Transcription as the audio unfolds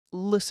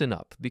Listen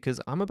up,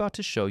 because I'm about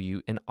to show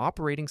you an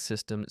operating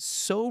system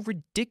so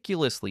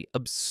ridiculously,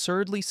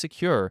 absurdly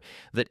secure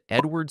that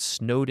Edward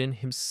Snowden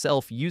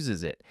himself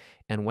uses it.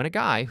 And when a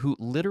guy who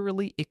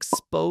literally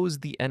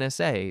exposed the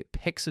NSA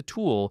picks a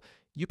tool,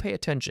 you pay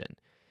attention.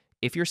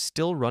 If you're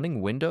still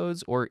running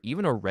Windows or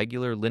even a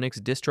regular Linux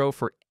distro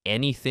for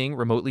anything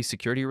remotely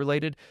security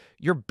related,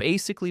 you're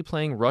basically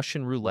playing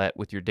Russian roulette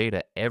with your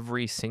data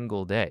every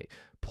single day,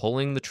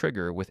 pulling the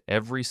trigger with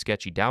every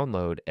sketchy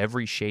download,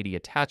 every shady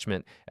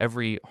attachment,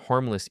 every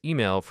harmless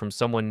email from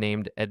someone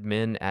named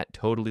admin at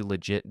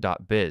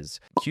totallylegit.biz.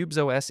 Qubes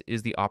OS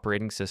is the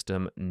operating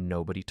system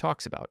nobody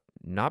talks about,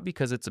 not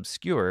because it's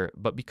obscure,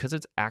 but because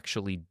it's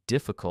actually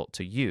difficult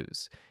to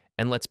use.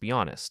 And let's be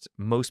honest,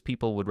 most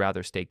people would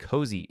rather stay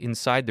cozy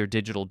inside their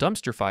digital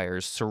dumpster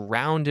fires,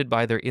 surrounded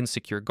by their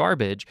insecure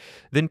garbage,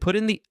 than put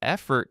in the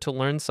effort to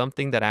learn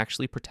something that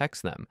actually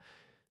protects them.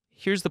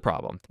 Here's the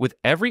problem. With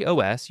every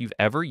OS you've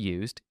ever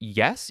used,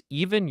 yes,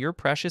 even your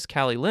precious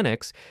Kali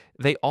Linux,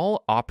 they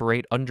all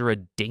operate under a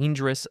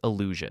dangerous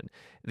illusion.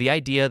 The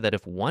idea that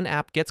if one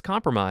app gets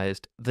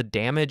compromised, the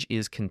damage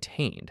is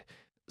contained.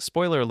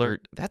 Spoiler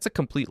alert, that's a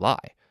complete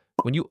lie.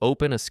 When you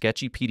open a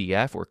sketchy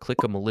PDF or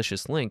click a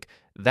malicious link,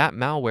 that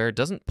malware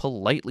doesn't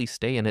politely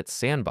stay in its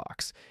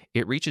sandbox.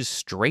 It reaches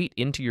straight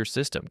into your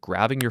system,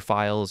 grabbing your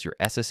files, your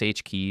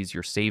SSH keys,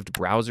 your saved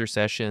browser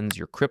sessions,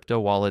 your crypto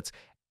wallets,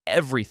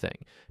 everything.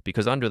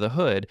 Because under the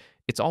hood,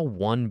 it's all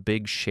one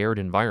big shared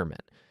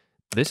environment.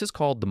 This is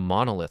called the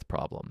monolith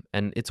problem,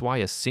 and it's why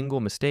a single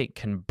mistake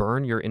can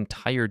burn your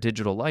entire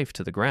digital life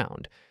to the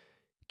ground.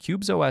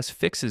 Qubes OS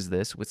fixes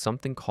this with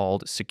something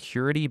called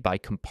security by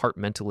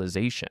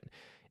compartmentalization.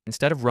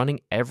 Instead of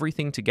running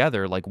everything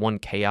together like one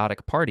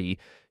chaotic party,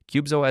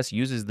 Qubes OS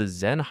uses the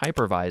Zen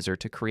hypervisor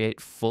to create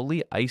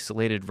fully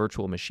isolated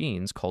virtual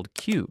machines called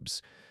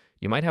cubes.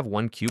 You might have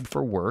one cube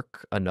for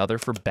work, another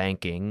for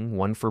banking,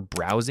 one for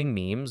browsing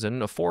memes,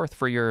 and a fourth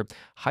for your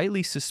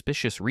highly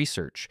suspicious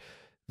research.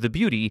 The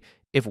beauty,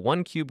 if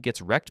one cube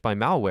gets wrecked by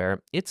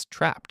malware, it's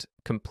trapped,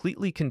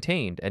 completely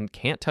contained, and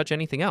can't touch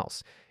anything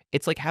else.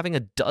 It's like having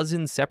a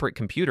dozen separate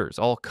computers,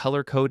 all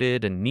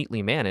color-coded and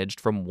neatly managed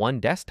from one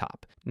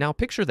desktop. Now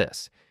picture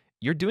this.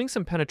 You're doing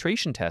some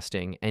penetration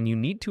testing, and you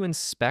need to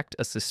inspect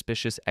a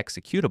suspicious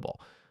executable.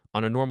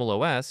 On a normal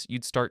OS,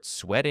 you'd start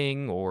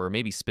sweating or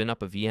maybe spin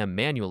up a VM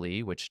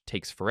manually, which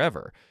takes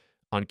forever.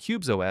 On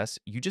Qubes OS,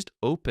 you just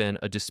open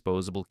a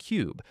disposable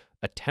cube,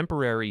 a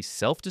temporary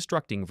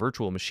self-destructing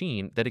virtual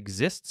machine that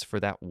exists for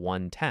that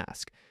one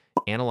task.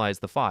 Analyze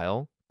the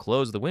file,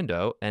 close the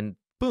window, and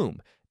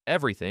boom,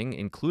 everything,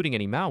 including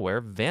any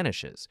malware,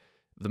 vanishes.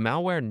 The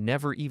malware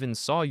never even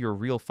saw your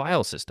real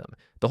file system.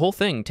 The whole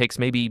thing takes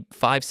maybe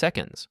 5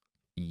 seconds.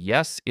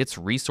 Yes, it's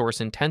resource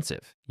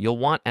intensive. You'll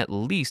want at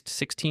least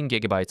 16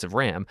 gigabytes of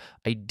RAM,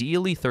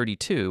 ideally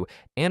 32,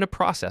 and a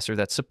processor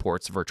that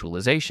supports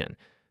virtualization.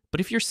 But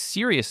if you're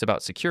serious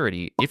about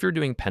security, if you're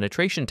doing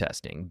penetration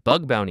testing,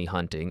 bug bounty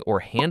hunting,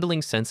 or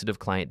handling sensitive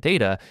client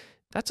data,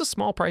 that's a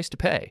small price to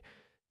pay.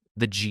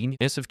 The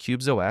genius of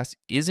Qubes OS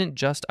isn't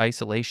just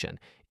isolation,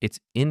 it's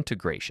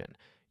integration.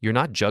 You're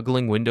not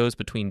juggling windows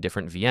between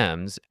different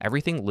VMs.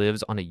 Everything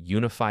lives on a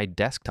unified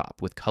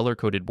desktop with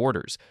color-coded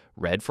borders,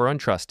 red for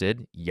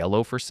untrusted,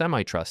 yellow for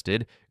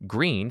semi-trusted,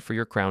 green for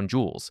your crown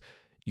jewels.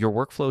 Your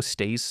workflow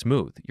stays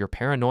smooth, your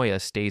paranoia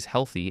stays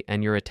healthy,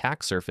 and your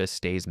attack surface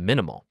stays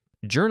minimal.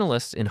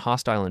 Journalists in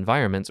hostile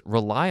environments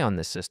rely on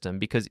this system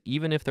because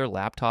even if their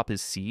laptop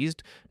is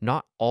seized,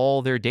 not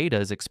all their data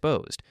is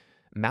exposed.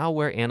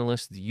 Malware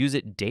analysts use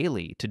it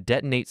daily to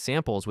detonate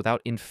samples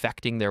without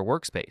infecting their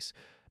workspace.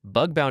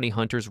 Bug bounty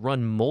hunters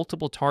run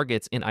multiple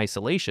targets in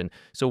isolation,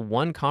 so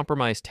one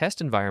compromised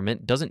test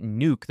environment doesn't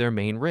nuke their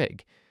main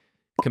rig.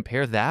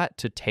 Compare that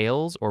to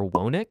Tails or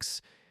Wonix.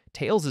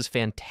 Tails is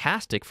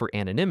fantastic for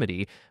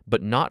anonymity,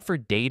 but not for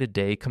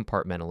day-to-day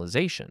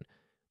compartmentalization.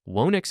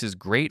 Wonix is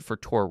great for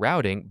Tor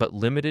routing, but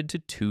limited to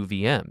 2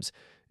 VMs.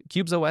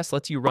 Qubes OS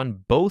lets you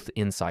run both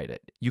inside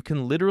it. You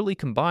can literally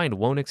combine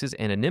Wonix's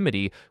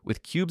anonymity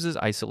with Qubes'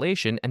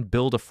 isolation and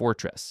build a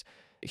fortress.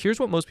 Here's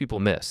what most people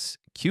miss.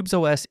 Qubes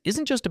OS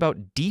isn't just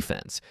about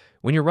defense.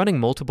 When you're running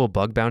multiple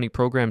bug bounty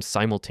programs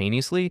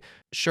simultaneously,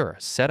 sure,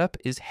 setup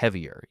is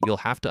heavier. You'll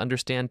have to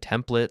understand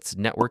templates,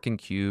 networking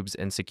cubes,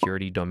 and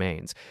security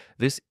domains.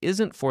 This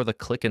isn't for the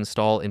click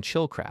install and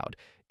chill crowd.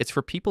 It's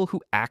for people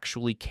who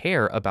actually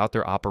care about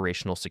their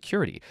operational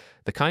security,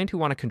 the kind who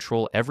want to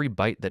control every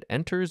byte that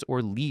enters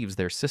or leaves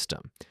their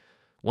system.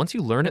 Once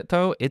you learn it,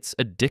 though, it's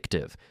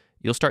addictive.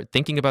 You'll start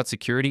thinking about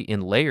security in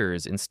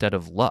layers instead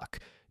of luck.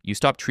 You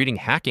stop treating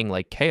hacking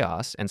like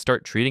chaos and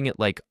start treating it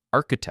like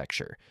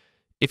architecture.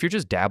 If you're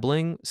just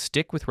dabbling,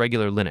 stick with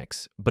regular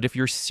Linux. But if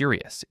you're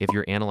serious, if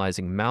you're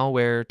analyzing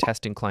malware,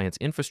 testing clients'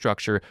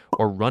 infrastructure,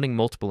 or running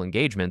multiple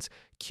engagements,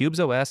 Qubes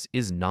OS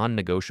is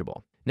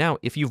non-negotiable. Now,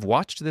 if you've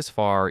watched this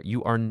far,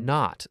 you are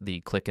not the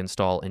click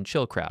install and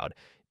chill crowd.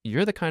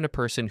 You're the kind of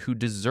person who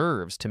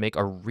deserves to make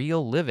a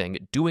real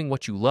living doing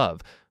what you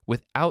love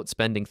without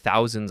spending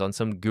thousands on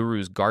some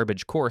guru's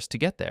garbage course to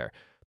get there.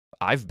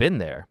 I've been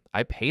there.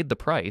 I paid the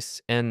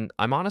price, and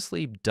I'm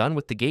honestly done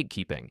with the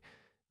gatekeeping.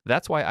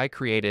 That's why I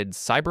created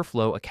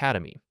CyberFlow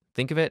Academy.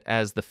 Think of it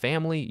as the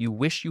family you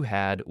wish you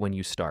had when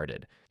you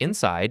started.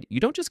 Inside, you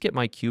don't just get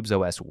my Qubes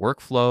OS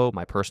workflow,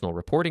 my personal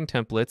reporting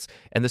templates,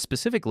 and the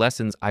specific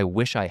lessons I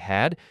wish I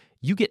had.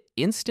 You get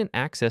instant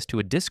access to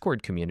a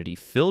Discord community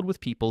filled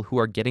with people who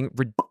are getting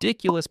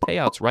ridiculous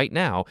payouts right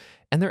now,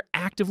 and they're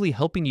actively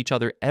helping each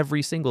other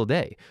every single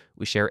day.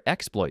 We share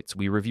exploits,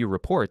 we review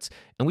reports,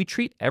 and we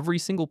treat every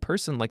single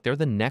person like they're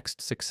the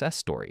next success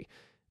story.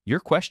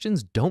 Your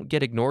questions don't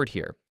get ignored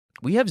here.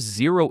 We have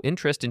zero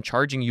interest in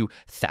charging you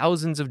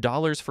thousands of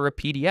dollars for a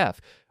PDF.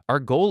 Our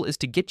goal is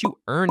to get you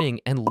earning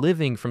and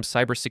living from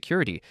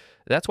cybersecurity.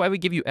 That's why we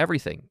give you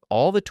everything,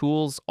 all the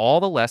tools, all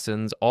the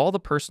lessons, all the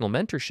personal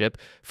mentorship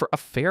for a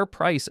fair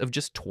price of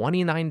just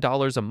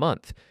 $29 a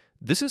month.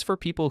 This is for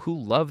people who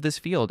love this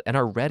field and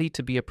are ready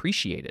to be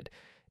appreciated.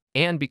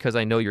 And because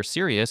I know you're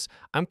serious,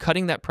 I'm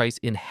cutting that price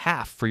in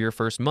half for your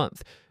first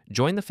month.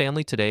 Join the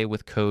family today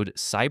with code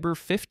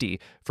CYBER50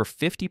 for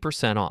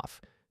 50% off.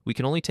 We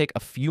can only take a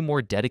few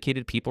more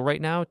dedicated people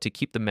right now to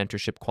keep the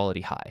mentorship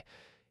quality high.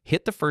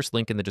 Hit the first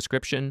link in the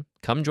description.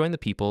 Come join the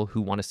people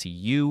who want to see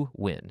you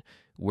win.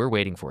 We're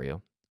waiting for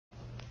you.